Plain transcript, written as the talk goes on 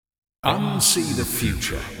Unsee the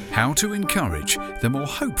Future. How to encourage the more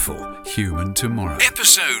hopeful human tomorrow.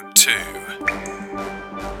 Episode 2.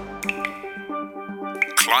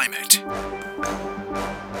 Climate.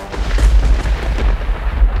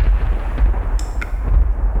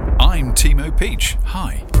 I'm Timo Peach.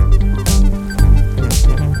 Hi.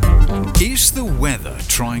 Is the weather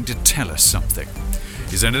trying to tell us something?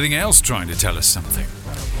 Is anything else trying to tell us something?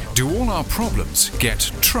 Do all our problems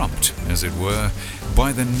get trumped, as it were,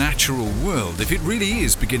 by the natural world if it really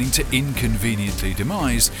is beginning to inconveniently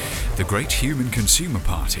demise the great human consumer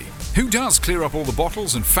party? Who does clear up all the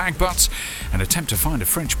bottles and fag butts and attempt to find a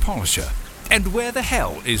French polisher? And where the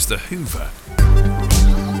hell is the Hoover?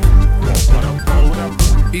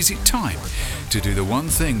 Is it time to do the one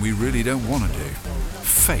thing we really don't want to do?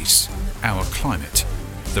 Face our climate,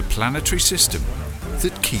 the planetary system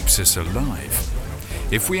that keeps us alive.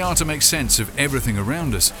 If we are to make sense of everything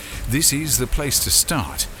around us, this is the place to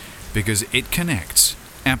start, because it connects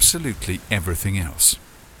absolutely everything else.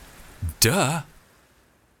 Duh!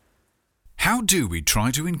 How do we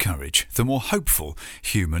try to encourage the more hopeful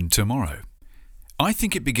human tomorrow? I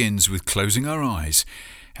think it begins with closing our eyes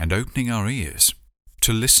and opening our ears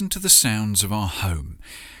to listen to the sounds of our home,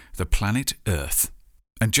 the planet Earth,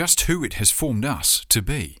 and just who it has formed us to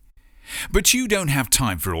be. But you don't have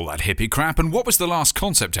time for all that hippie crap, and what was the last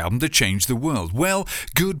concept album that changed the world? Well,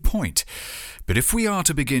 good point. But if we are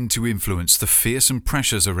to begin to influence the fearsome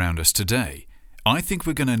pressures around us today, I think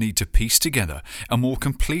we're going to need to piece together a more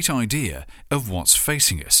complete idea of what's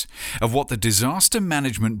facing us, of what the disaster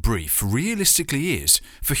management brief realistically is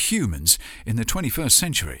for humans in the 21st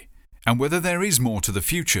century, and whether there is more to the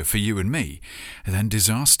future for you and me than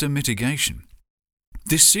disaster mitigation.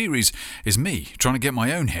 This series is me trying to get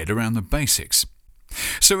my own head around the basics.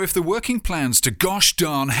 So if the working plans to gosh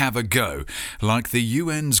darn have a go, like the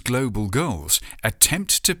UN's global goals,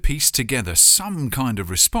 attempt to piece together some kind of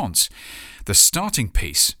response, the starting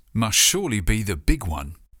piece must surely be the big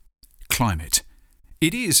one: climate.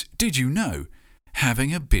 It is, did you know,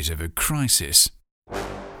 having a bit of a crisis.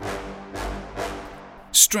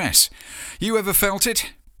 Stress. You ever felt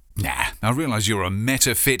it? Nah, I realise you're a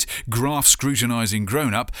meta-fit, graph-scrutinising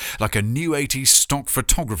grown-up like a new 80s stock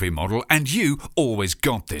photography model, and you always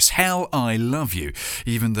got this. Hell, I love you,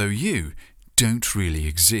 even though you don't really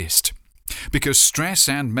exist. Because stress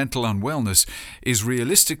and mental unwellness is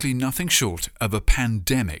realistically nothing short of a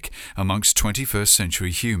pandemic amongst 21st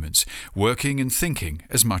century humans, working and thinking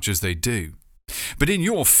as much as they do. But in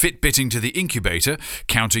your Fitbitting to the incubator,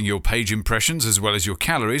 counting your page impressions as well as your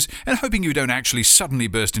calories, and hoping you don't actually suddenly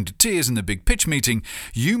burst into tears in the big pitch meeting,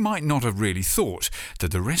 you might not have really thought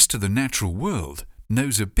that the rest of the natural world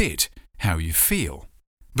knows a bit how you feel.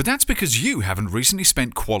 But that's because you haven't recently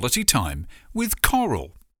spent quality time with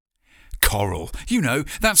coral. Coral, you know,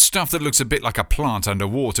 that stuff that looks a bit like a plant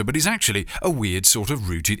underwater but is actually a weird sort of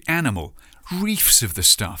rooted animal. Reefs of the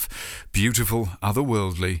stuff. Beautiful,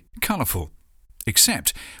 otherworldly, colourful.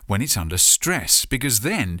 Except when it's under stress, because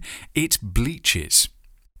then it bleaches.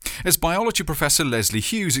 As biology professor Leslie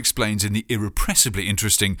Hughes explains in the irrepressibly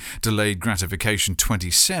interesting Delayed Gratification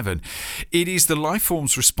 27, it is the life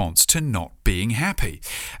form's response to not being happy.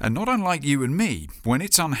 And not unlike you and me, when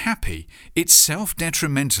it's unhappy, it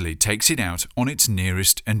self-detrimentally takes it out on its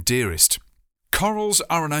nearest and dearest. Corals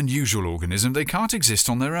are an unusual organism. They can't exist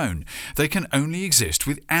on their own. They can only exist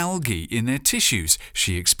with algae in their tissues,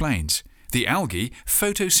 she explains. The algae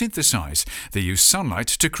photosynthesize. They use sunlight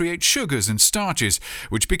to create sugars and starches,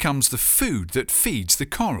 which becomes the food that feeds the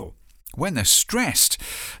coral. When they're stressed,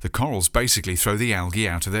 the corals basically throw the algae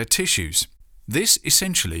out of their tissues. This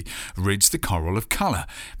essentially rids the coral of colour,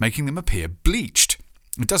 making them appear bleached.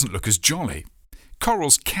 It doesn't look as jolly.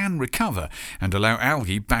 Corals can recover and allow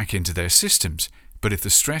algae back into their systems, but if the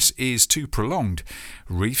stress is too prolonged,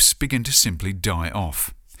 reefs begin to simply die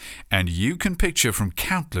off. And you can picture from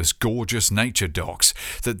countless gorgeous nature docs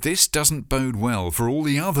that this doesn't bode well for all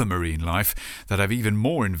the other marine life that have even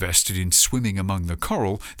more invested in swimming among the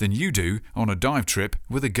coral than you do on a dive trip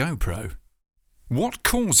with a GoPro. What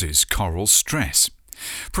causes coral stress?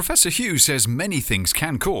 Professor Hughes says many things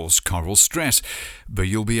can cause coral stress, but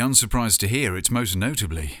you'll be unsurprised to hear it's most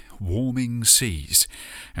notably warming seas.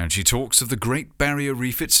 And she talks of the Great Barrier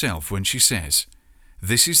Reef itself when she says,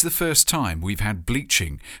 "This is the first time we've had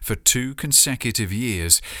bleaching for 2 consecutive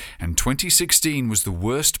years, and 2016 was the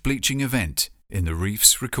worst bleaching event in the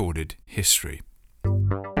reef's recorded history."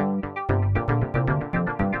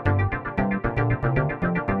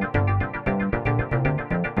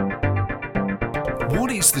 What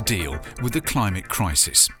is the deal with the climate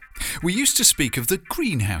crisis? We used to speak of the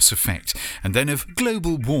greenhouse effect and then of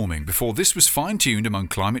global warming before this was fine-tuned among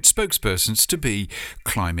climate spokespersons to be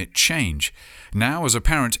climate change. Now, as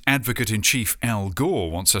apparent advocate-in-chief Al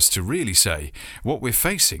Gore wants us to really say, what we're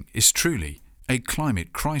facing is truly a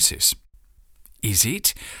climate crisis. Is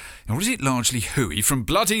it? Or is it largely hooey from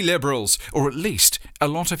bloody liberals, or at least a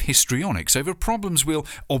lot of histrionics over problems we'll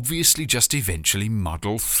obviously just eventually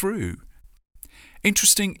muddle through?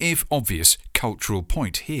 Interesting, if obvious, cultural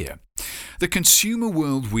point here. The consumer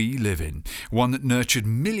world we live in, one that nurtured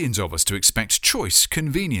millions of us to expect choice,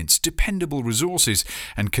 convenience, dependable resources,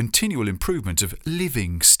 and continual improvement of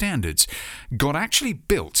living standards, got actually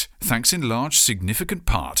built thanks in large significant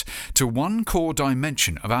part to one core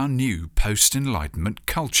dimension of our new post-Enlightenment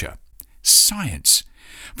culture: science.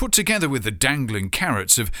 Put together with the dangling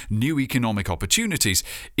carrots of new economic opportunities,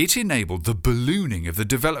 it enabled the ballooning of the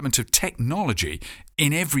development of technology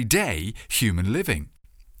in everyday human living.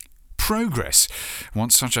 Progress,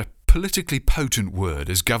 once such a politically potent word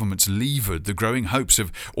as governments levered the growing hopes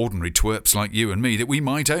of ordinary twerps like you and me that we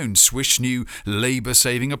might own swish new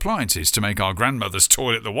labour-saving appliances to make our grandmother's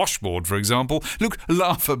toilet, the washboard, for example, look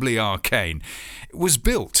laughably arcane, was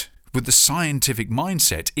built with the scientific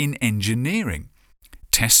mindset in engineering,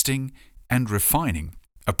 testing and refining,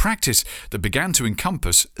 a practice that began to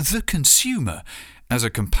encompass the consumer as a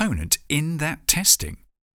component in that testing.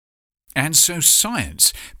 And so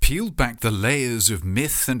science peeled back the layers of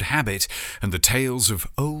myth and habit and the tales of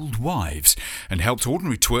old wives and helped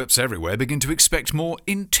ordinary twerps everywhere begin to expect more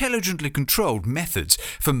intelligently controlled methods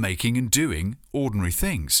for making and doing ordinary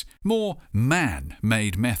things. More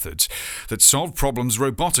man-made methods that solved problems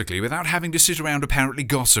robotically without having to sit around apparently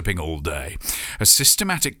gossiping all day. A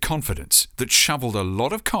systematic confidence that shoveled a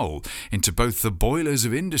lot of coal into both the boilers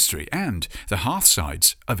of industry and the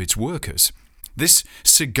hearthsides of its workers. This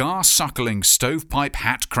cigar-suckling, stovepipe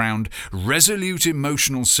hat-crowned, resolute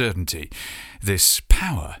emotional certainty, this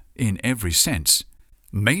power in every sense,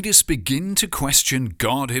 made us begin to question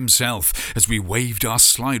God himself as we waved our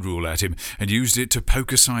slide rule at him and used it to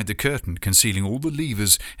poke aside the curtain concealing all the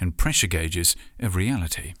levers and pressure gauges of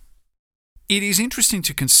reality. It is interesting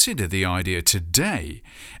to consider the idea today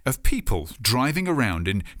of people driving around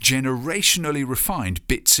in generationally refined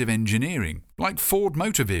bits of engineering, like Ford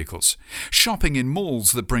motor vehicles, shopping in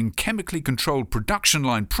malls that bring chemically controlled production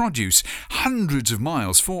line produce hundreds of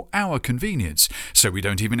miles for our convenience, so we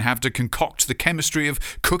don't even have to concoct the chemistry of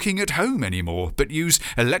cooking at home anymore, but use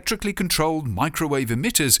electrically controlled microwave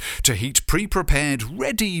emitters to heat pre-prepared,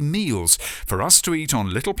 ready meals for us to eat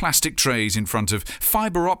on little plastic trays in front of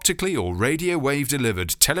fibre optically or radio wave delivered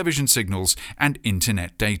television signals and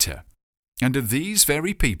internet data. And of these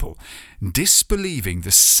very people disbelieving the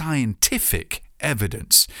scientific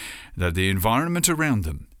evidence that the environment around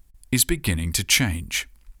them is beginning to change.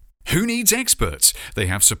 Who needs experts, they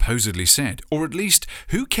have supposedly said, or at least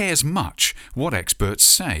who cares much what experts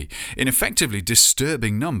say, in effectively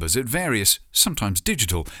disturbing numbers at various, sometimes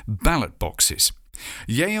digital, ballot boxes.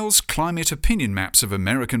 Yale's climate opinion maps of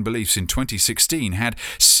American beliefs in 2016 had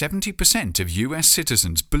 70% of US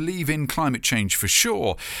citizens believe in climate change for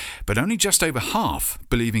sure, but only just over half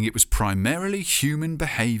believing it was primarily human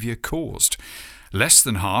behaviour caused. Less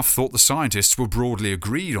than half thought the scientists were broadly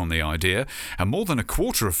agreed on the idea, and more than a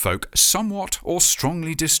quarter of folk somewhat or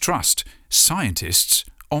strongly distrust scientists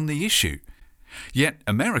on the issue. Yet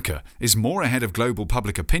America is more ahead of global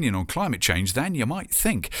public opinion on climate change than you might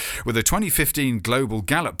think, with a 2015 global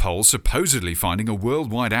Gallup poll supposedly finding a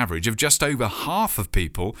worldwide average of just over half of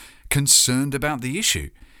people concerned about the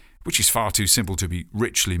issue, which is far too simple to be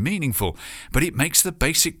richly meaningful, but it makes the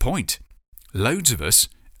basic point. Loads of us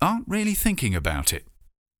aren't really thinking about it.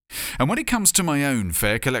 And when it comes to my own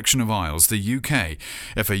fair collection of isles, the UK,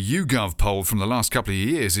 if a YouGov poll from the last couple of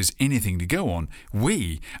years is anything to go on,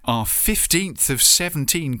 we are 15th of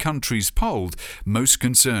 17 countries polled most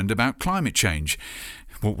concerned about climate change.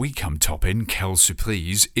 What we come top in, quelle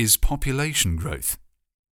surprise, is population growth.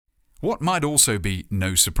 What might also be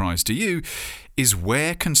no surprise to you is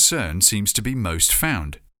where concern seems to be most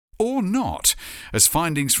found. Or not, as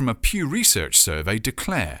findings from a Pew Research survey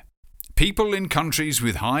declare. People in countries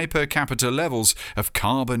with high per capita levels of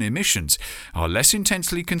carbon emissions are less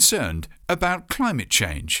intensely concerned about climate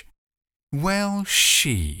change. Well,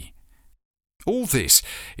 All this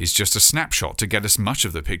is just a snapshot to get us much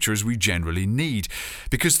of the picture as we generally need,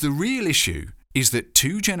 because the real issue is that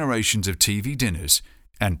 2 generations of TV dinners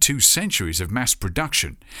and 2 centuries of mass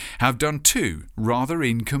production have done 2 rather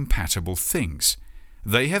incompatible things.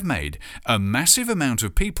 They have made a massive amount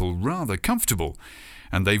of people rather comfortable,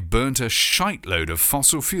 and they've burnt a shite load of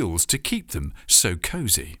fossil fuels to keep them so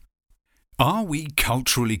cosy. Are we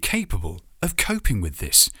culturally capable of coping with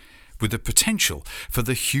this, with the potential for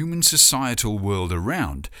the human societal world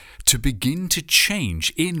around to begin to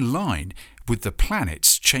change in line with the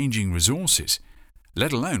planet's changing resources,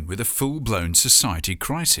 let alone with a full-blown society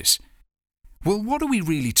crisis? Well, what are we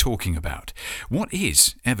really talking about? What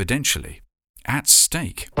is, evidentially, at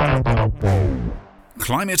stake?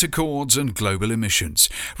 Climate accords and global emissions,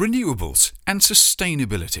 renewables and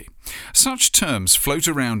sustainability. Such terms float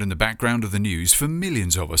around in the background of the news for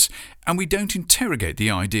millions of us, and we don't interrogate the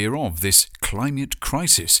idea of this climate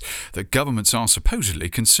crisis that governments are supposedly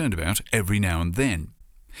concerned about every now and then.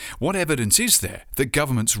 What evidence is there that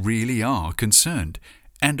governments really are concerned?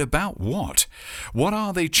 And about what? What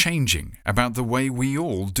are they changing about the way we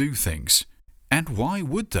all do things? And why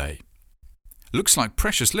would they? Looks like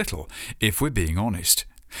precious little, if we're being honest.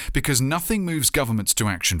 Because nothing moves governments to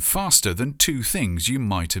action faster than two things you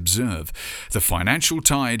might observe: the financial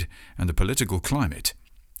tide and the political climate.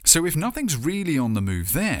 So if nothing's really on the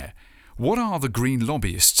move there, what are the green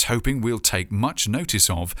lobbyists hoping we'll take much notice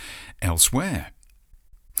of elsewhere?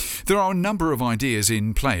 There are a number of ideas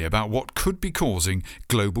in play about what could be causing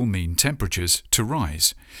global mean temperatures to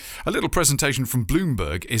rise. A little presentation from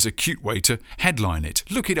Bloomberg is a cute way to headline it.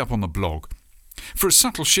 Look it up on the blog. For a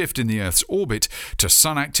subtle shift in the Earth's orbit, to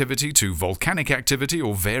sun activity, to volcanic activity,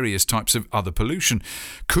 or various types of other pollution,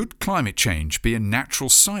 could climate change be a natural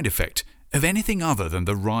side effect of anything other than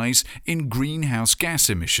the rise in greenhouse gas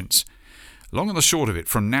emissions? Long and the short of it,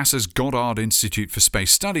 from NASA's Goddard Institute for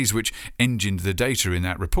Space Studies, which engined the data in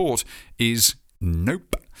that report, is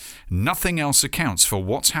nope. Nothing else accounts for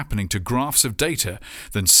what's happening to graphs of data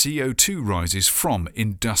than CO2 rises from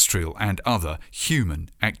industrial and other human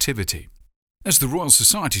activity. As the Royal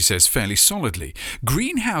Society says fairly solidly,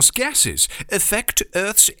 greenhouse gases affect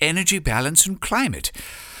Earth's energy balance and climate,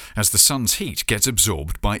 as the sun's heat gets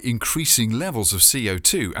absorbed by increasing levels of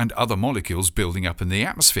CO2 and other molecules building up in the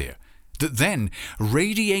atmosphere, that then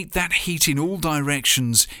radiate that heat in all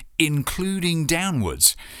directions, including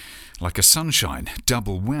downwards, like a sunshine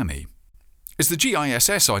double whammy. As the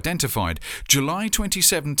GISS identified, July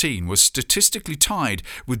 2017 was statistically tied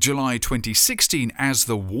with July 2016 as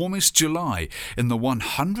the warmest July in the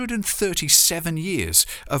 137 years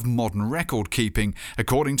of modern record keeping,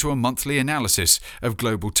 according to a monthly analysis of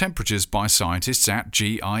global temperatures by scientists at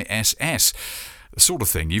GISS. The sort of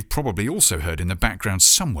thing you've probably also heard in the background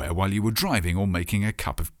somewhere while you were driving or making a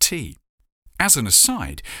cup of tea. As an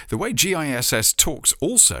aside, the way GISS talks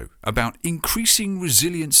also about increasing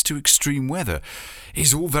resilience to extreme weather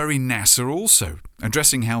is all very NASA also,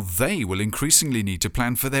 addressing how they will increasingly need to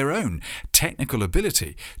plan for their own technical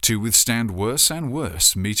ability to withstand worse and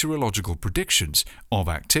worse meteorological predictions of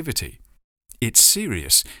activity. It's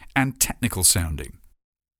serious and technical sounding.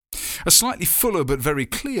 A slightly fuller but very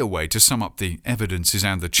clear way to sum up the evidences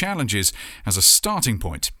and the challenges as a starting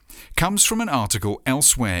point comes from an article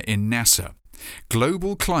elsewhere in NASA.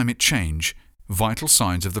 Global Climate Change, Vital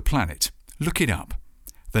Signs of the Planet. Look it up.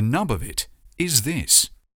 The nub of it is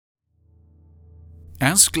this.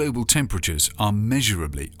 As global temperatures are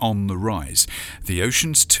measurably on the rise, the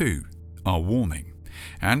oceans too are warming.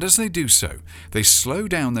 And as they do so, they slow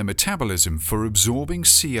down their metabolism for absorbing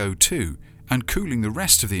CO2 and cooling the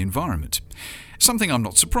rest of the environment. Something I'm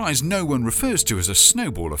not surprised no one refers to as a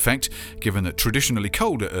snowball effect, given that traditionally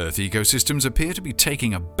colder Earth ecosystems appear to be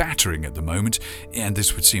taking a battering at the moment, and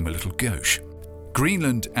this would seem a little gauche.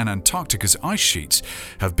 Greenland and Antarctica's ice sheets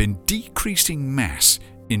have been decreasing mass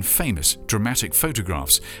in famous dramatic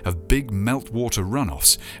photographs of big meltwater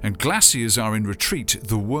runoffs, and glaciers are in retreat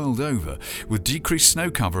the world over, with decreased snow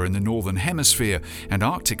cover in the northern hemisphere and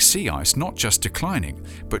Arctic sea ice not just declining,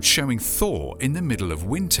 but showing thaw in the middle of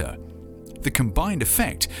winter. The combined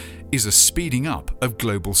effect is a speeding up of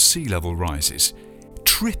global sea level rises,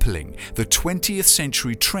 tripling the 20th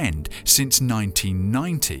century trend since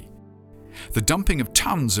 1990. The dumping of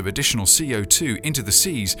tons of additional CO2 into the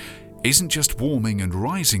seas isn't just warming and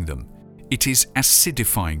rising them, it is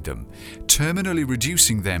acidifying them, terminally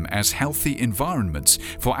reducing them as healthy environments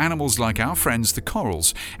for animals like our friends the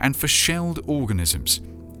corals and for shelled organisms,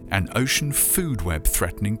 an ocean food web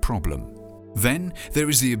threatening problem. Then there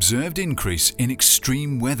is the observed increase in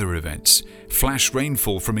extreme weather events, flash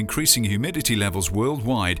rainfall from increasing humidity levels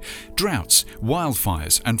worldwide, droughts,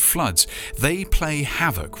 wildfires and floods. They play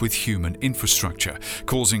havoc with human infrastructure,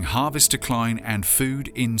 causing harvest decline and food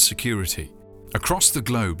insecurity. Across the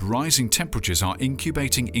globe, rising temperatures are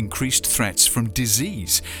incubating increased threats from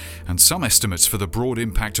disease, and some estimates for the broad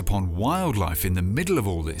impact upon wildlife in the middle of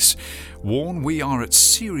all this warn we are at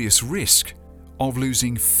serious risk of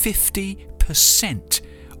losing 50%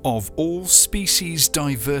 of all species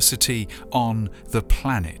diversity on the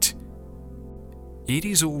planet. It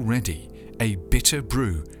is already a bitter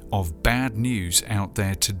brew of bad news out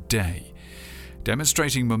there today,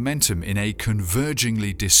 demonstrating momentum in a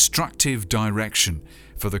convergingly destructive direction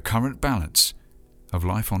for the current balance of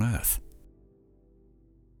life on Earth.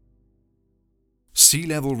 Sea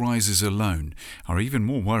level rises alone are even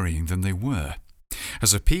more worrying than they were.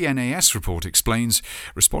 As a PNAS report explains,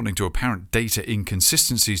 responding to apparent data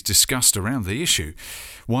inconsistencies discussed around the issue,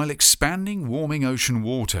 while expanding warming ocean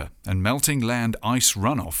water and melting land ice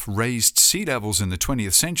runoff raised sea levels in the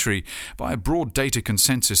 20th century by a broad data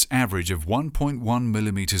consensus average of 1.1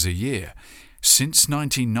 millimetres a year, since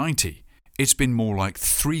 1990 it's been more like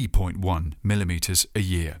 3.1 millimetres a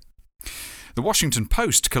year. The Washington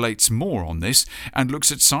Post collates more on this and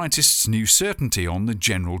looks at scientists' new certainty on the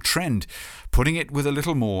general trend, putting it with a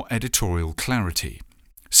little more editorial clarity.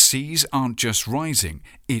 Seas aren't just rising,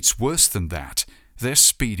 it's worse than that. They're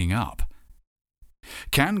speeding up.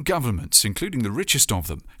 Can governments, including the richest of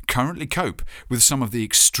them, currently cope with some of the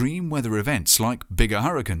extreme weather events like bigger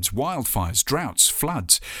hurricanes, wildfires, droughts,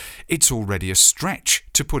 floods? It's already a stretch,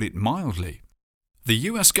 to put it mildly. The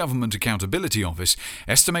US Government Accountability Office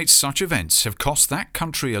estimates such events have cost that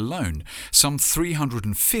country alone some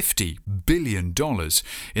 $350 billion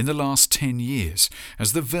in the last 10 years,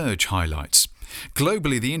 as The Verge highlights.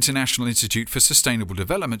 Globally, the International Institute for Sustainable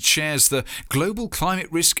Development shares the Global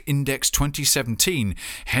Climate Risk Index 2017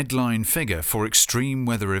 headline figure for extreme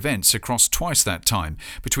weather events across twice that time,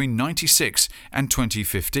 between 1996 and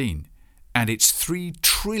 2015. And it's $3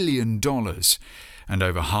 trillion and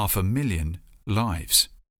over 500,000 lives.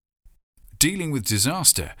 Dealing with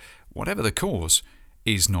disaster, whatever the cause,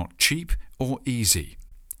 is not cheap or easy.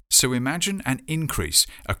 So imagine an increase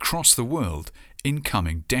across the world in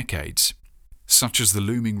coming decades, such as the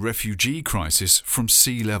looming refugee crisis from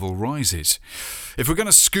sea level rises. If we're going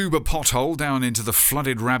to scuba pothole down into the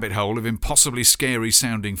flooded rabbit hole of impossibly scary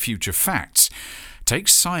sounding future facts, take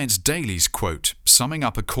Science Daily's quote summing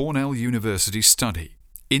up a Cornell University study.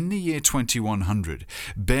 In the year 2100,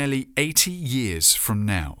 barely 80 years from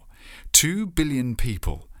now, 2 billion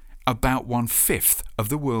people, about 1/5 of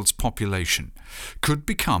the world's population, could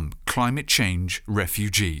become climate change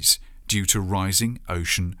refugees due to rising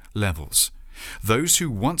ocean levels. Those who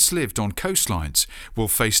once lived on coastlines will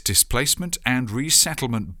face displacement and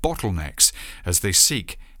resettlement bottlenecks as they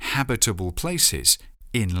seek habitable places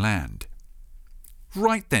inland.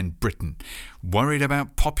 Right then, Britain. Worried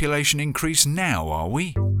about population increase now, are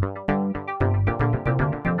we?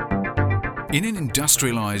 In an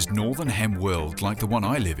industrialised northern hem world like the one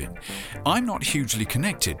I live in, I'm not hugely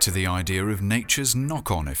connected to the idea of nature's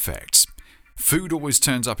knock-on effects. Food always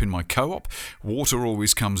turns up in my co-op, water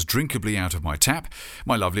always comes drinkably out of my tap,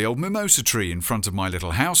 my lovely old mimosa tree in front of my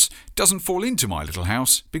little house doesn't fall into my little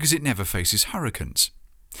house because it never faces hurricanes.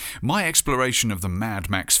 My exploration of the Mad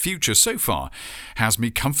Max future so far has me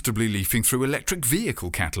comfortably leafing through electric vehicle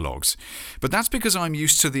catalogues, but that's because I'm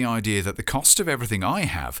used to the idea that the cost of everything I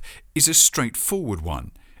have is a straightforward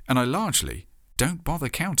one, and I largely don't bother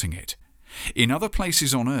counting it. In other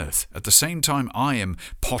places on Earth, at the same time I am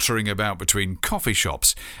pottering about between coffee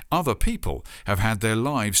shops, other people have had their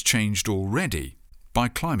lives changed already by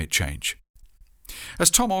climate change.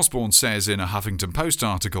 As Tom Osborne says in a Huffington Post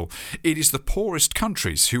article, it is the poorest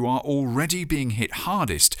countries who are already being hit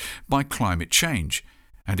hardest by climate change,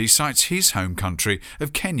 and he cites his home country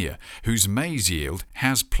of Kenya, whose maize yield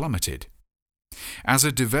has plummeted. As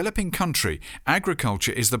a developing country,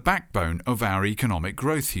 agriculture is the backbone of our economic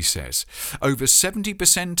growth, he says. Over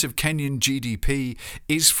 70% of Kenyan GDP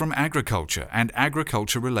is from agriculture and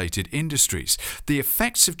agriculture-related industries. The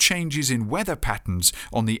effects of changes in weather patterns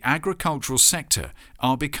on the agricultural sector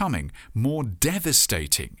are becoming more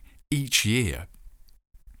devastating each year.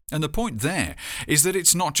 And the point there is that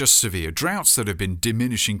it's not just severe droughts that have been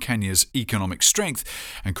diminishing Kenya's economic strength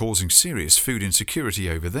and causing serious food insecurity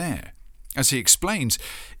over there. As he explains,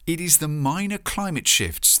 it is the minor climate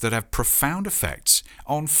shifts that have profound effects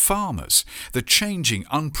on farmers. The changing,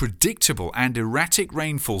 unpredictable and erratic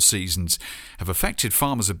rainfall seasons have affected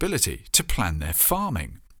farmers' ability to plan their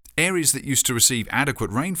farming. Areas that used to receive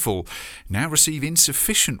adequate rainfall now receive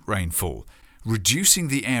insufficient rainfall, reducing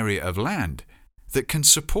the area of land that can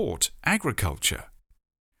support agriculture.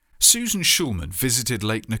 Susan Schulman visited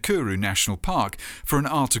Lake Nakuru National Park for an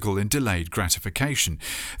article in Delayed Gratification.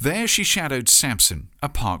 There she shadowed Samson, a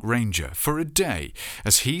park ranger, for a day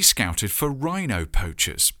as he scouted for rhino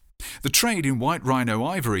poachers. The trade in white rhino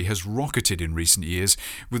ivory has rocketed in recent years,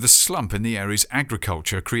 with a slump in the area's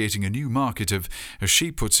agriculture creating a new market of, as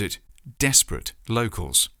she puts it, desperate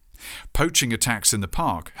locals. Poaching attacks in the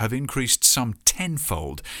park have increased some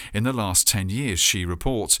tenfold in the last 10 years, she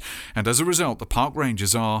reports, and as a result the park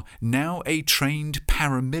rangers are now a trained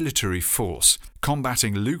paramilitary force,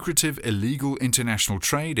 combating lucrative illegal international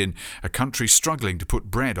trade in a country struggling to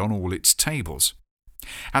put bread on all its tables.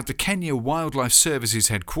 At the Kenya Wildlife Services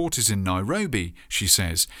headquarters in Nairobi, she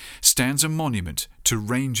says, stands a monument to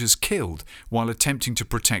rangers killed while attempting to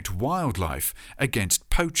protect wildlife against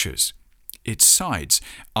poachers. Its sides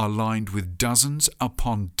are lined with dozens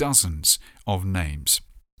upon dozens of names.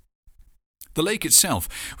 The lake itself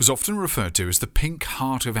was often referred to as the pink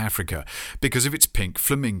heart of Africa because of its pink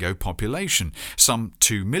flamingo population. Some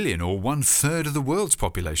 2 million, or 1/3 of the world's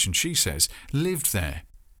population, she says, lived there.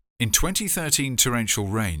 In 2013 torrential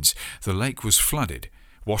rains, the lake was flooded,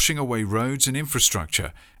 washing away roads and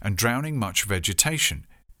infrastructure and drowning much vegetation,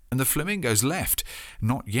 and the flamingos left,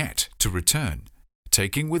 not yet to return,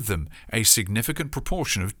 taking with them a significant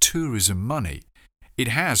proportion of tourism money. It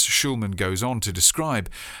has, Schulman goes on to describe,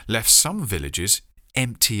 left some villages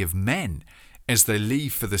empty of men as they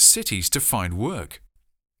leave for the cities to find work.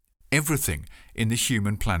 Everything in the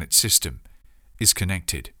human planet system is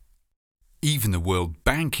connected. Even the World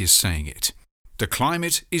Bank is saying it. The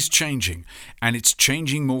climate is changing, and it's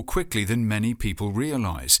changing more quickly than many people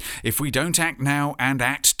realise. If we don't act now and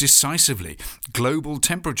act decisively, global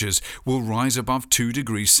temperatures will rise above 2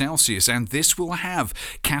 degrees Celsius, and this will have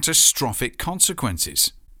catastrophic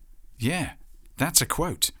consequences. Yeah, that's a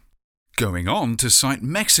quote. Going on to cite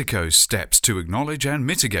Mexico's steps to acknowledge and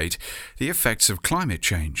mitigate the effects of climate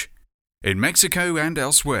change. In Mexico and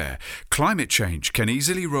elsewhere, climate change can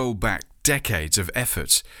easily roll back decades of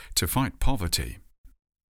efforts to fight poverty.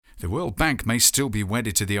 The World Bank may still be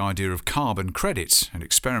wedded to the idea of carbon credits, an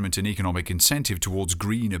experiment in economic incentive towards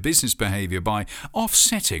greener business behaviour by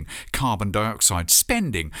offsetting carbon dioxide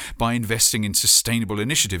spending by investing in sustainable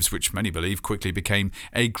initiatives, which many believe quickly became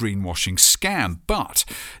a greenwashing scam. But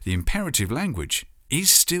the imperative language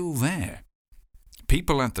is still there.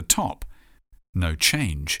 People at the top know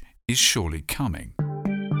change is surely coming.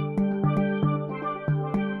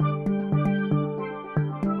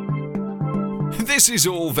 This is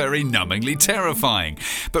all very numbingly terrifying,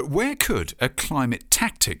 but where could a climate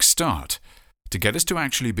tactic start to get us to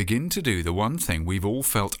actually begin to do the one thing we've all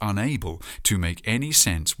felt unable to make any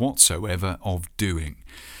sense whatsoever of doing?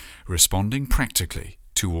 Responding practically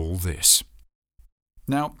to all this.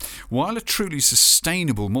 Now, while a truly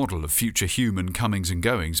sustainable model of future human comings and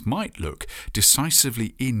goings might look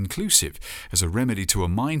decisively inclusive as a remedy to a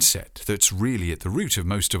mindset that's really at the root of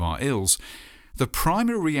most of our ills, the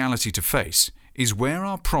primary reality to face is where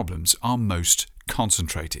our problems are most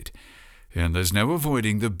concentrated. And there's no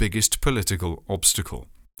avoiding the biggest political obstacle,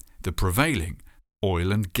 the prevailing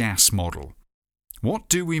oil and gas model. What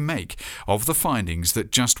do we make of the findings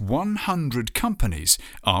that just 100 companies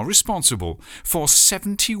are responsible for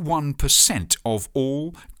 71% of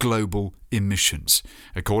all global emissions,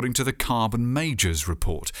 according to the Carbon Majors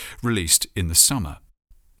report released in the summer?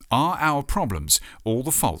 Are our problems all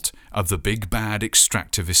the fault of the big bad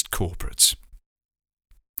extractivist corporates?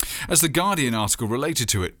 As the Guardian article related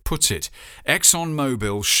to it puts it,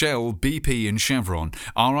 ExxonMobil, Shell, BP and Chevron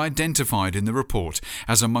are identified in the report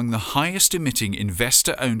as among the highest emitting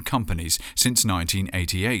investor-owned companies since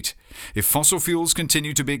 1988. If fossil fuels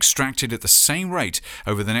continue to be extracted at the same rate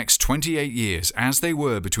over the next 28 years as they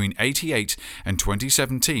were between 1988 and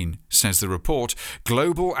 2017, says the report,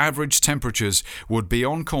 global average temperatures would be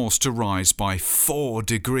on course to rise by 4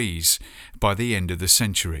 degrees by the end of the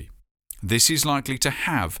century. This is likely to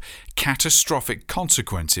have catastrophic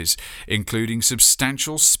consequences, including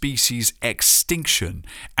substantial species extinction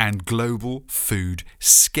and global food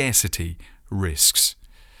scarcity risks.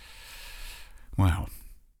 Well,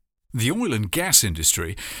 the oil and gas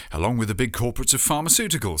industry, along with the big corporates of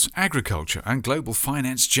pharmaceuticals, agriculture and global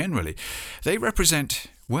finance generally, they represent,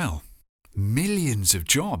 well, millions of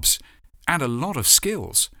jobs and a lot of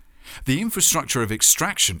skills. The infrastructure of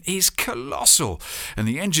extraction is colossal, and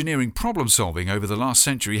the engineering problem-solving over the last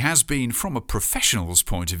century has been, from a professional's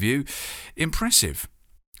point of view, impressive.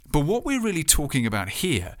 But what we're really talking about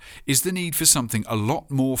here is the need for something a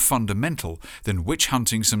lot more fundamental than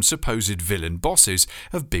witch-hunting some supposed villain bosses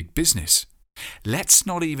of big business. Let's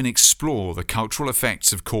not even explore the cultural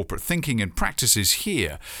effects of corporate thinking and practices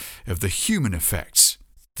here, of the human effects,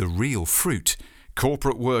 the real fruit.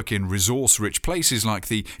 Corporate work in resource-rich places like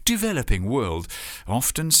the developing world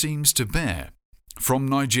often seems to bear. From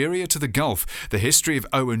Nigeria to the Gulf, the history of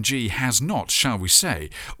O&G has not, shall we say,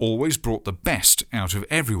 always brought the best out of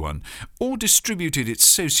everyone, or distributed its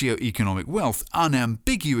socio-economic wealth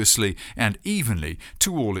unambiguously and evenly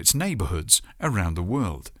to all its neighbourhoods around the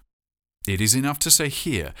world. It is enough to say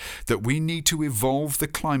here that we need to evolve the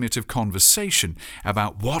climate of conversation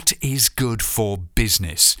about what is good for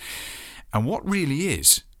business and what really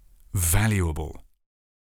is valuable.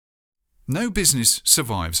 No business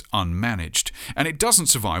survives unmanaged, and it doesn't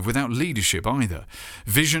survive without leadership either.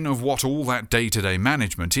 Vision of what all that day-to-day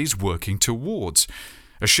management is working towards.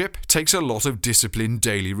 A ship takes a lot of disciplined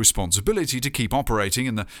daily responsibility to keep operating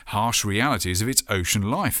in the harsh realities of its ocean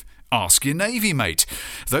life. Ask your Navy mate.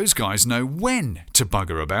 Those guys know when to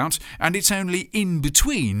bugger about, and it's only in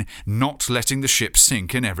between not letting the ship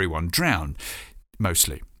sink and everyone drown.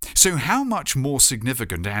 Mostly. So how much more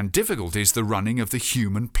significant and difficult is the running of the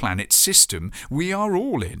human planet system we are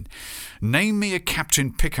all in? Name me a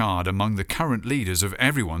Captain Picard among the current leaders of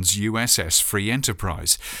everyone's USS Free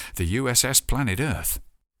Enterprise, the USS Planet Earth.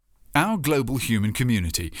 Our global human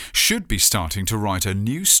community should be starting to write a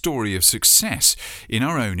new story of success in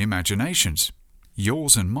our own imaginations,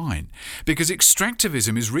 yours and mine, because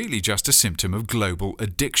extractivism is really just a symptom of global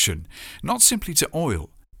addiction, not simply to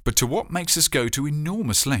oil, but to what makes us go to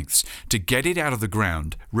enormous lengths to get it out of the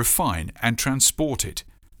ground, refine and transport it.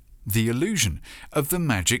 The illusion of the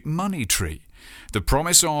magic money tree, the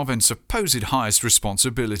promise of and supposed highest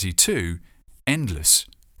responsibility to endless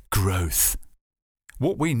growth.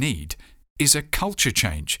 What we need is a culture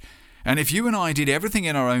change. And if you and I did everything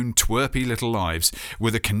in our own twerpy little lives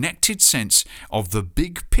with a connected sense of the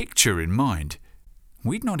big picture in mind,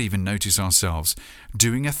 we'd not even notice ourselves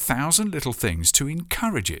doing 1,000 little things to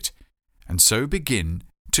encourage it, and so begin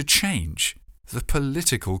to change the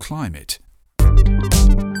political climate.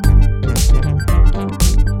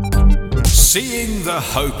 Seeing the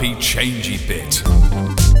hopey changey bit.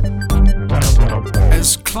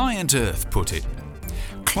 As Client Earth put it,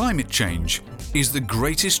 climate change is the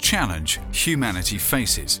greatest challenge humanity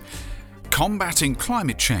faces. Combating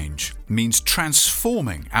climate change means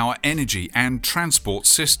transforming our energy and transport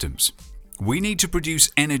systems. We need to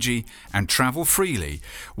produce energy and travel freely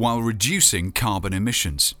while reducing carbon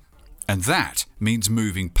emissions. And that means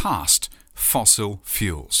moving past fossil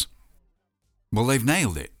fuels. Well, they've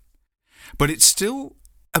nailed it. But it's still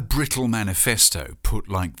a brittle manifesto put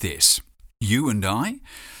like this. You and I?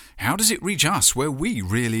 How does it reach us where we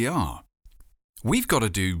really are? We've got to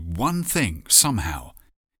do one thing somehow.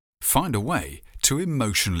 Find a way to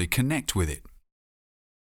emotionally connect with it.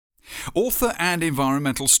 Author and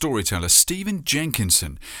environmental storyteller Stephen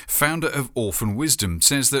Jenkinson, founder of Orphan Wisdom,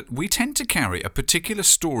 says that we tend to carry a particular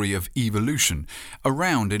story of evolution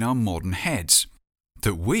around in our modern heads,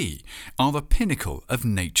 that we are the pinnacle of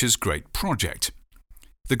nature's great project.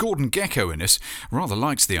 The Gordon Gecko in us rather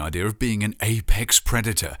likes the idea of being an apex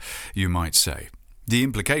predator, you might say. The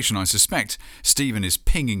implication, I suspect, Stephen is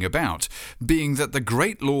pinging about, being that the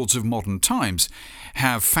great lords of modern times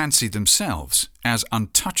have fancied themselves as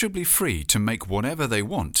untouchably free to make whatever they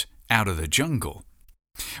want out of the jungle.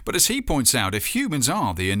 But as he points out, if humans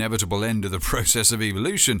are the inevitable end of the process of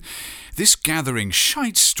evolution, this gathering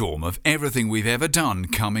shitestorm of everything we've ever done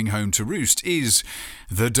coming home to roost is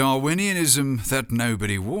the Darwinianism that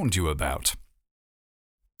nobody warned you about.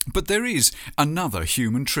 But there is another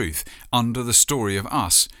human truth under the story of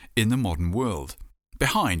us in the modern world,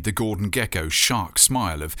 behind the Gordon Gecko's shark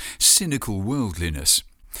smile of cynical worldliness.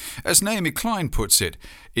 As Naomi Klein puts it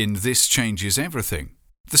in This Changes Everything,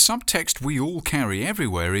 the subtext we all carry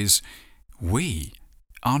everywhere is, we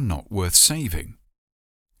are not worth saving.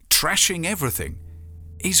 Trashing everything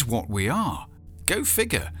is what we are. Go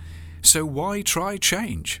figure. So why try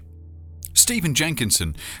change? Stephen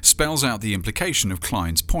Jenkinson spells out the implication of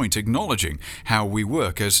Klein's point, acknowledging how we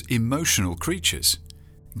work as emotional creatures.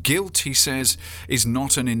 Guilt, he says, is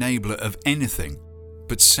not an enabler of anything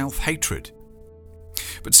but self-hatred.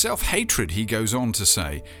 But self-hatred, he goes on to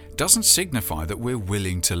say, doesn't signify that we're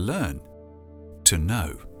willing to learn, to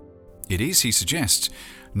know. It is, he suggests,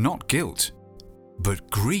 not guilt, but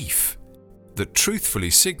grief that truthfully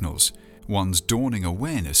signals one's dawning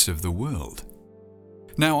awareness of the world.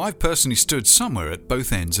 Now, I've personally stood somewhere at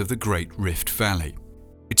both ends of the Great Rift Valley.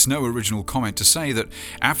 It's no original comment to say that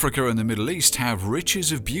Africa and the Middle East have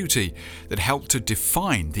riches of beauty that help to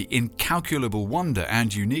define the incalculable wonder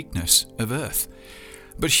and uniqueness of Earth.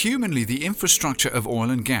 But humanly, the infrastructure of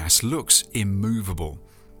oil and gas looks immovable,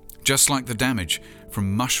 just like the damage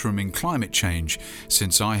from mushrooming climate change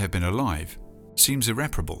since I have been alive seems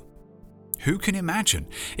irreparable. Who can imagine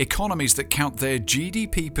economies that count their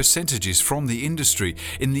GDP percentages from the industry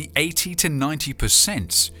in the 80 to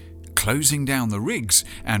 90%, closing down the rigs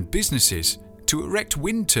and businesses to erect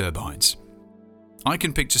wind turbines? I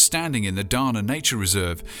can picture standing in the Dana Nature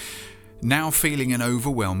Reserve, now feeling an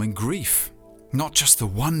overwhelming grief, not just the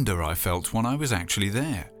wonder I felt when I was actually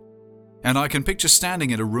there. And I can picture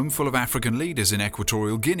standing in a room full of African leaders in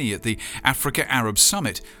Equatorial Guinea at the Africa-Arab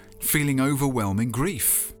Summit, feeling overwhelming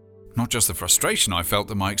grief. Not just the frustration I felt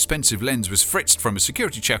that my expensive lens was fritzed from a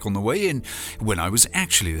security check on the way in, when I was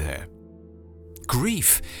actually there.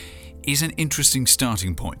 Grief is an interesting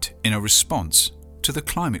starting point in a response to the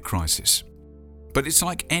climate crisis. But it's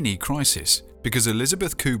like any crisis, because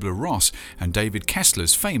Elizabeth Kubler-Ross and David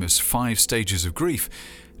Kessler's famous 5 stages of grief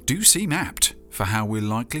do seem apt for how we're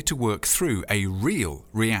likely to work through a real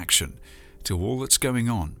reaction to all that's going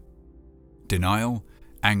on. Denial,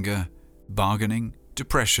 anger, bargaining,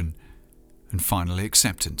 depression, and finally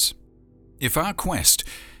acceptance. If our quest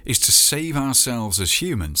is to save ourselves as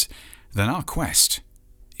humans, then our quest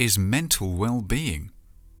is mental well-being.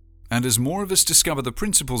 And as more of us discover the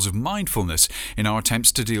principles of mindfulness in our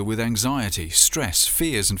attempts to deal with anxiety, stress,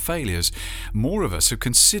 fears and failures, more of us have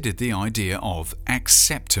considered the idea of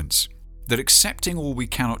acceptance. That accepting all we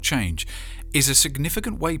cannot change is a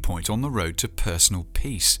significant waypoint on the road to personal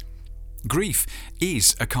peace. Grief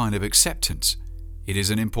is a kind of acceptance. It is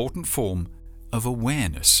an important form of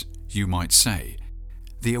awareness, you might say.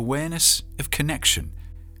 The awareness of connection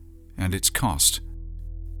and its cost,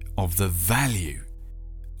 of the value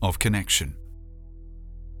of connection.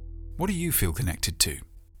 What do you feel connected to?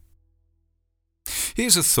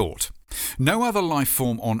 Here's a thought. No other life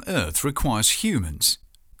form on Earth requires humans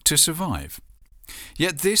to survive.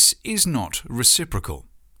 Yet this is not reciprocal.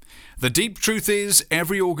 The deep truth is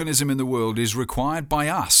every organism in the world is required by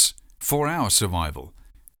us for our survival,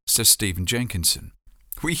 says Stephen Jenkinson.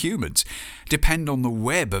 We humans depend on the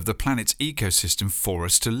web of the planet's ecosystem for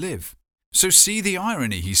us to live. So see the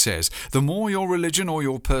irony, he says. The more your religion or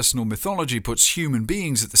your personal mythology puts human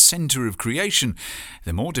beings at the centre of creation,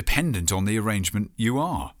 the more dependent on the arrangement you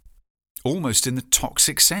are. Almost in the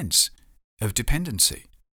toxic sense of dependency.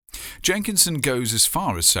 Jenkinson goes as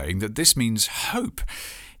far as saying that this means hope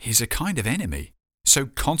is a kind of enemy. So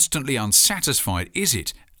constantly unsatisfied is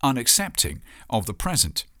it unaccepting of the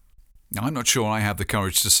present. Now, I'm not sure I have the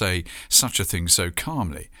courage to say such a thing so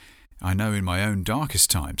calmly. I know in my own darkest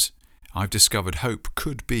times, I've discovered hope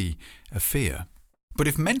could be a fear. But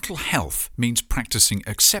if mental health means practicing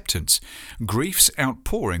acceptance, grief's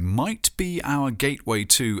outpouring might be our gateway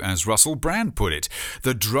to, as Russell Brand put it,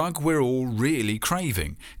 the drug we're all really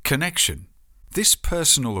craving, connection. This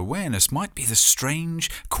personal awareness might be the strange,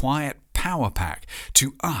 quiet power pack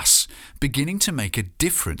to us beginning to make a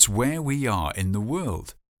difference where we are in the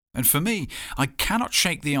world. And for me, I cannot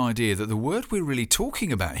shake the idea that the word we're really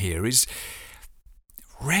talking about here is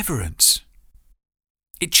reverence.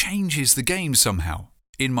 It changes the game somehow,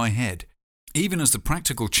 in my head, even as the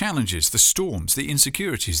practical challenges, the storms, the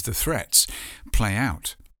insecurities, the threats play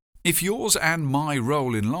out. If yours and my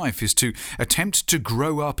role in life is to attempt to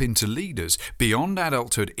grow up into leaders, beyond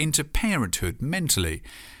adulthood into parenthood mentally,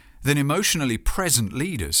 then emotionally present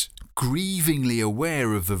leaders, grievingly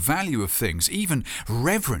aware of the value of things, even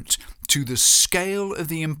reverent to the scale of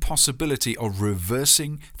the impossibility of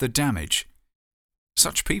reversing the damage,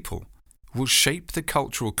 such people will shape the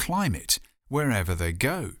cultural climate wherever they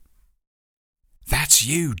go. That's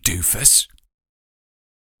you, doofus.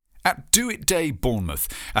 At Do It Day Bournemouth,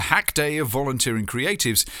 a hack day of volunteering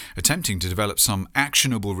creatives attempting to develop some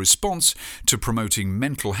actionable response to promoting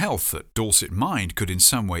mental health that Dorset Mind could in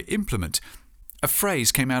some way implement, a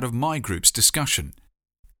phrase came out of my group's discussion.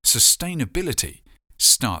 Sustainability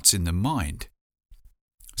starts in the mind.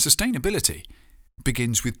 Sustainability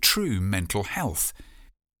begins with true mental health.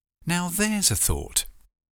 Now there's a thought.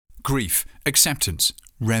 Grief, acceptance,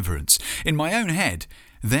 reverence. In my own head,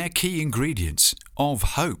 they're key ingredients of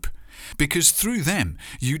hope, because through them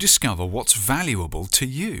you discover what's valuable to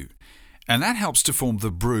you, and that helps to form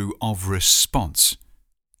the brew of response,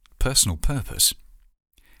 personal purpose.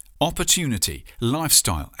 Opportunity,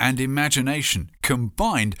 lifestyle and imagination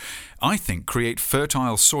combined, I think, create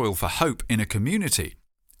fertile soil for hope in a community.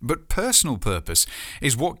 But personal purpose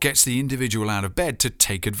is what gets the individual out of bed to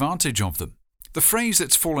take advantage of them. The phrase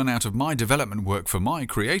that's fallen out of my development work for my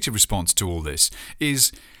creative response to all this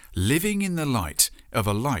is living in the light of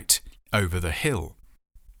a light over the hill.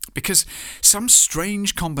 Because some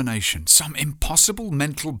strange combination, some impossible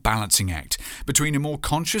mental balancing act between a more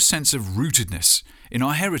conscious sense of rootedness in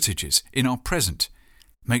our heritages, in our present,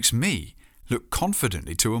 makes me look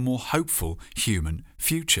confidently to a more hopeful human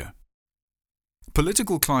future.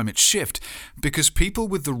 Political climates shift because people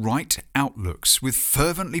with the right outlooks, with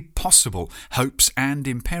fervently possible hopes and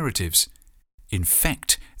imperatives,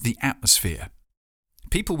 infect the atmosphere.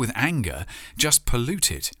 People with anger just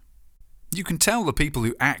pollute it. You can tell the people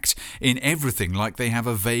who act in everything like they have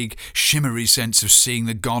a vague, shimmery sense of seeing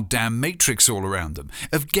the goddamn matrix all around them,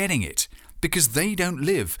 of getting it, because they don't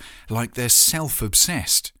live like they're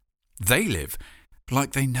self-obsessed. They live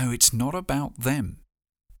like they know it's not about them.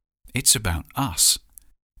 It's about us,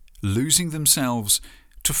 losing themselves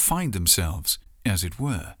to find themselves, as it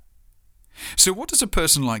were. So what does a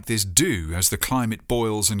person like this do as the climate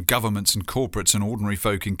boils and governments and corporates and ordinary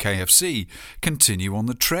folk in KFC continue on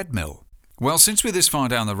the treadmill? Well, since we're this far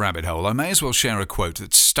down the rabbit hole, I may as well share a quote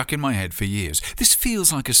that's stuck in my head for years. This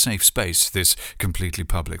feels like a safe space, this completely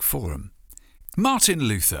public forum. Martin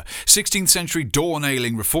Luther, 16th century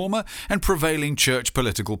door-nailing reformer and prevailing church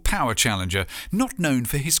political power challenger, not known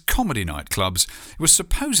for his comedy nightclubs, was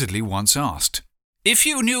supposedly once asked, "If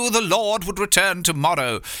you knew the Lord would return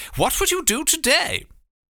tomorrow, what would you do today?"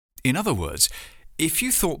 In other words, if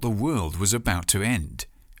you thought the world was about to end,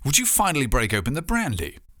 would you finally break open the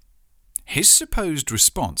brandy? His supposed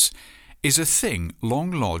response is a thing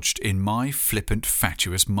long lodged in my flippant,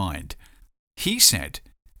 fatuous mind. He said,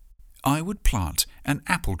 "I would plant an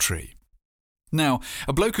apple tree." Now,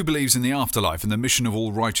 a bloke who believes in the afterlife and the mission of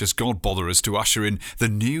all righteous God-botherers to usher in the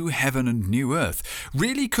new heaven and new earth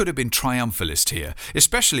really could have been triumphalist here,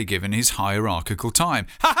 especially given his hierarchical time.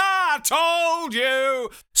 Ha-ha! Told you!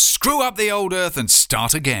 Screw up the old earth and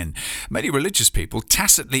start again. Many religious people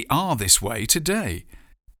tacitly are this way today.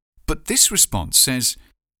 But this response says,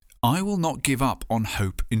 I will not give up on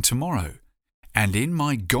hope in tomorrow, and in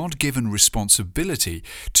my God-given responsibility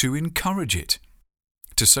to encourage it,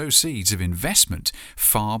 to sow seeds of investment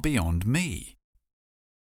far beyond me.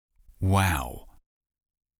 Wow.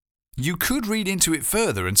 You could read into it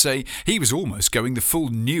further and say he was almost going the full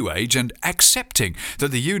New Age and accepting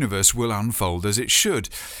that the universe will unfold as it should.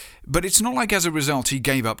 But it's not like as a result he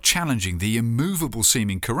gave up challenging the immovable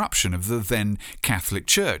seeming corruption of the then Catholic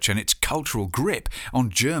Church and its cultural grip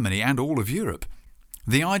on Germany and all of Europe.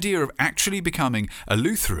 The idea of actually becoming a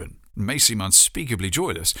Lutheran may seem unspeakably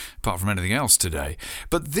joyless, apart from anything else today,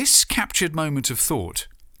 but this captured moment of thought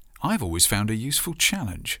I've always found a useful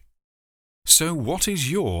challenge. So what is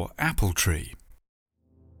your apple tree?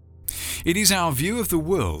 It is our view of the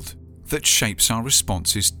world that shapes our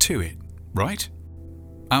responses to it, right?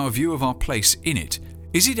 Our view of our place in it.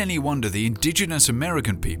 Is it any wonder the indigenous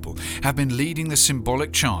American people have been leading the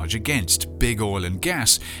symbolic charge against big oil and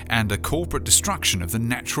gas and a corporate destruction of the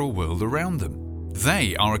natural world around them?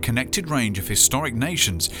 They are a connected range of historic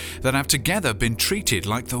nations that have together been treated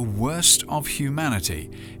like the worst of humanity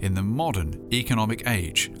in the modern economic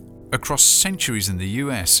age, across centuries in the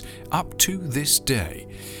US up to this day.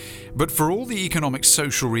 But for all the economic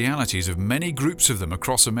social realities of many groups of them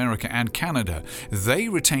across America and Canada, they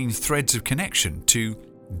retain threads of connection to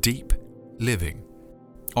deep living,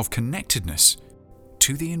 of connectedness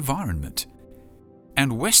to the environment.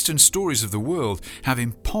 And Western stories of the world have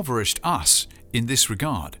impoverished us in this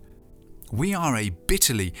regard. We are a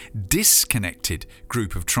bitterly disconnected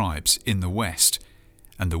group of tribes in the West,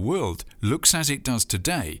 and the world looks as it does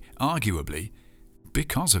today, arguably,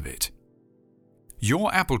 because of it.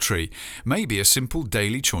 Your apple tree may be a simple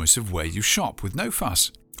daily choice of where you shop with no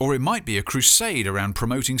fuss, or it might be a crusade around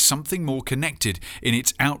promoting something more connected in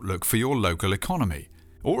its outlook for your local economy,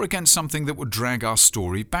 or against something that would drag our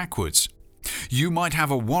story backwards. You might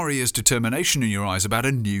have a warrior's determination in your eyes about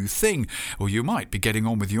a new thing, or you might be getting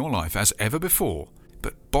on with your life as ever before,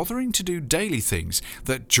 but bothering to do daily things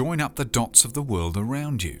that join up the dots of the world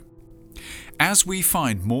around you. As we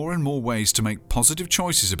find more and more ways to make positive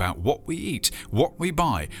choices about what we eat, what we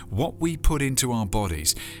buy, what we put into our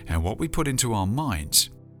bodies, and what we put into our minds,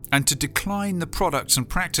 and to decline the products and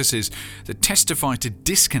practices that testify to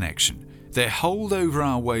disconnection, their hold over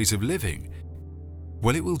our ways of living,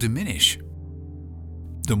 well, it will diminish.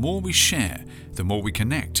 The more we share, the more we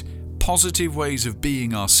connect, positive ways of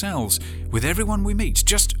being ourselves with everyone we meet,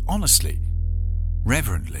 just honestly,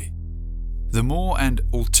 reverently, the more an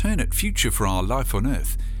alternate future for our life on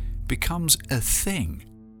Earth becomes a thing.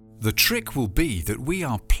 The trick will be that we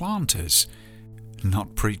are planters,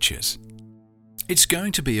 not preachers. It's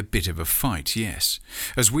going to be a bit of a fight, yes,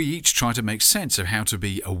 as we each try to make sense of how to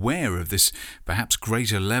be aware of this perhaps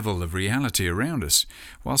greater level of reality around us,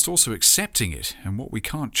 whilst also accepting it and what we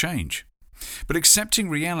can't change. But accepting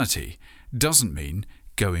reality doesn't mean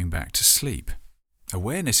going back to sleep.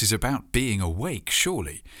 Awareness is about being awake,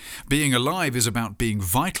 surely. Being alive is about being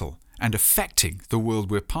vital and affecting the world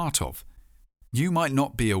we're part of. You might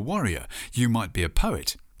not be a warrior, you might be a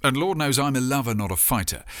poet, and Lord knows I'm a lover, not a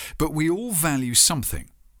fighter, but we all value something.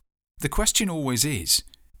 The question always is,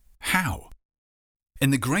 how?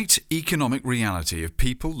 In the great economic reality of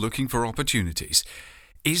people looking for opportunities,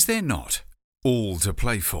 Is there not all to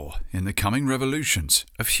play for in the coming revolutions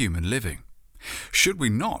of human living? Should we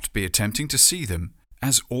not be attempting to see them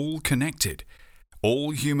as all connected,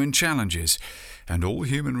 all human challenges and all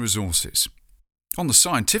human resources? On the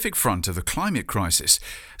scientific front of the climate crisis,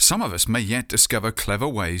 some of us may yet discover clever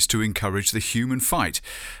ways to encourage the human fight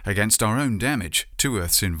against our own damage to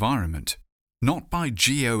Earth's environment. Not by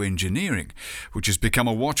geoengineering, which has become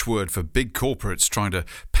a watchword for big corporates trying to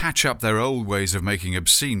patch up their old ways of making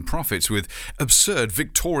obscene profits with absurd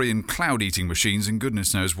Victorian cloud-eating machines and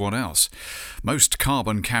goodness knows what else. Most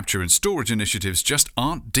carbon capture and storage initiatives just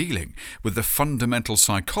aren't dealing with the fundamental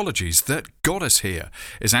psychologies that got us here,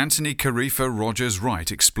 as Anthony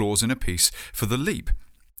Carifa-Rogers-Wright explores in a piece for The Leap.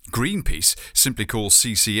 Greenpeace simply calls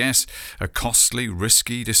CCS a costly,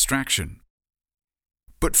 risky distraction.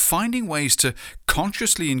 But finding ways to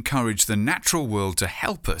consciously encourage the natural world to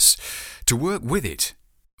help us, to work with it,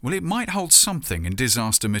 well, it might hold something in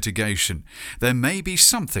disaster mitigation. There may be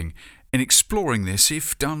something in exploring this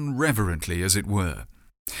if done reverently, as it were.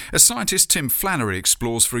 As scientist Tim Flannery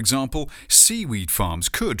explores, for example, seaweed farms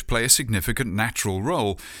could play a significant natural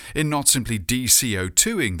role in not simply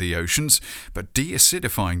de-CO2ing the oceans, but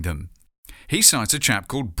de-acidifying them. He cites a chap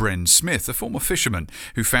called Bren Smith, a former fisherman,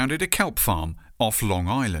 who founded a kelp farm off Long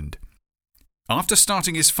Island. After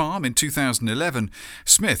starting his farm in 2011,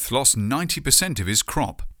 Smith lost 90% of his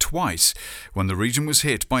crop twice when the region was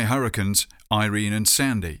hit by hurricanes Irene and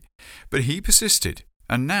Sandy. But he persisted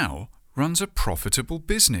and now runs a profitable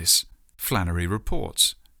business, Flannery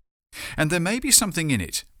reports. And there may be something in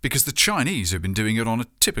it, because the Chinese have been doing it on a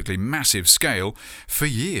typically massive scale for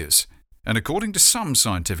years. And according to some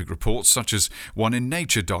scientific reports, such as one in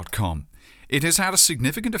Nature.com, it has had a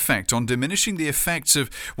significant effect on diminishing the effects of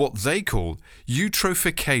what they call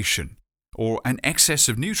eutrophication, or an excess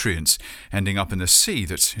of nutrients ending up in the sea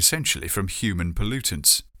that's essentially from human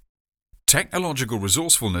pollutants. Technological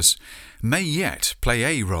resourcefulness may yet play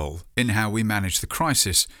a role in how we manage the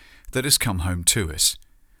crisis that has come home to us.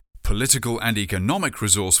 Political and economic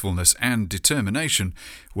resourcefulness and determination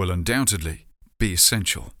will undoubtedly be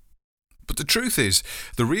essential. But the truth is,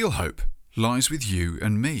 the real hope lies with you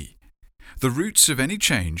and me. The roots of any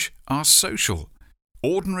change are social.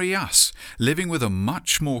 Ordinary us, living with a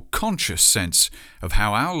much more conscious sense of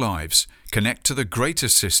how our lives connect to the greater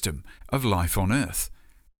system of life on Earth.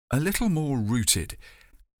 A little more rooted,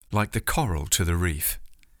 like the coral to the reef.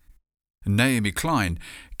 Naomi Klein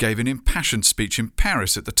gave an impassioned speech in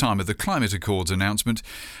Paris at the time of the Climate Accords announcement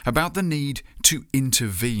about the need to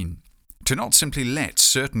intervene. To not simply let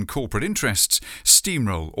certain corporate interests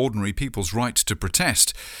steamroll ordinary people's right to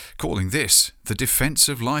protest, calling this the defence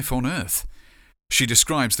of life on Earth. She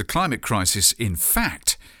describes the climate crisis, in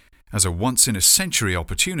fact, as a once-in-a-century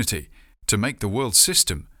opportunity to make the world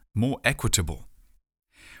system more equitable.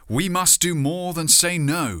 We must do more than say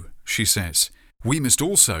no, she says. We must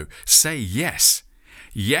also say yes.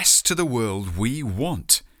 Yes to the world we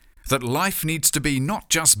want. That life needs to be not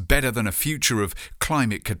just better than a future of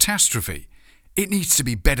climate catastrophe, it needs to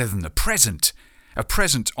be better than the present, a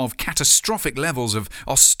present of catastrophic levels of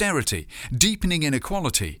austerity, deepening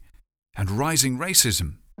inequality, and rising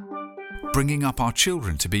racism. Bringing up our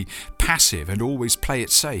children to be passive and always play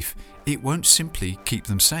it safe, it won't simply keep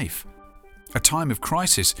them safe. A time of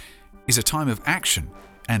crisis is a time of action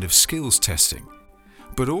and of skills testing,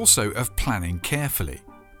 but also of planning carefully.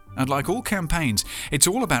 And like all campaigns, it's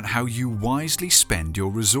all about how you wisely spend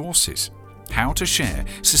your resources. How to share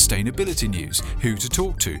sustainability news, who to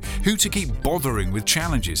talk to, who to keep bothering with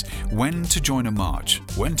challenges, when to join a march,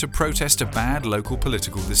 when to protest a bad local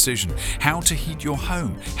political decision, how to heat your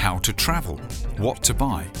home, how to travel, what to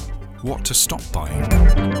buy, what to stop buying.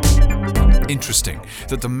 Interesting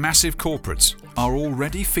that the massive corporates are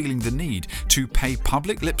already feeling the need to pay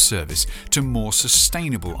public lip service to more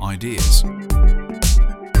sustainable ideas.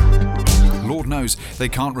 Lord knows they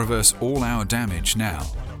can't reverse all our damage now.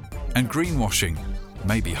 And greenwashing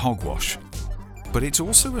may be hogwash, but it's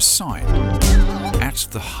also a sign at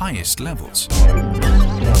the highest levels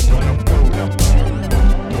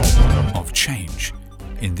of change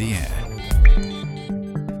in the air.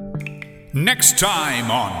 Next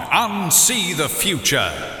time on Unsee the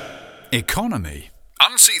Future. Economy.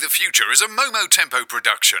 Unsee the Future is a Momo Tempo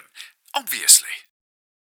production, obviously.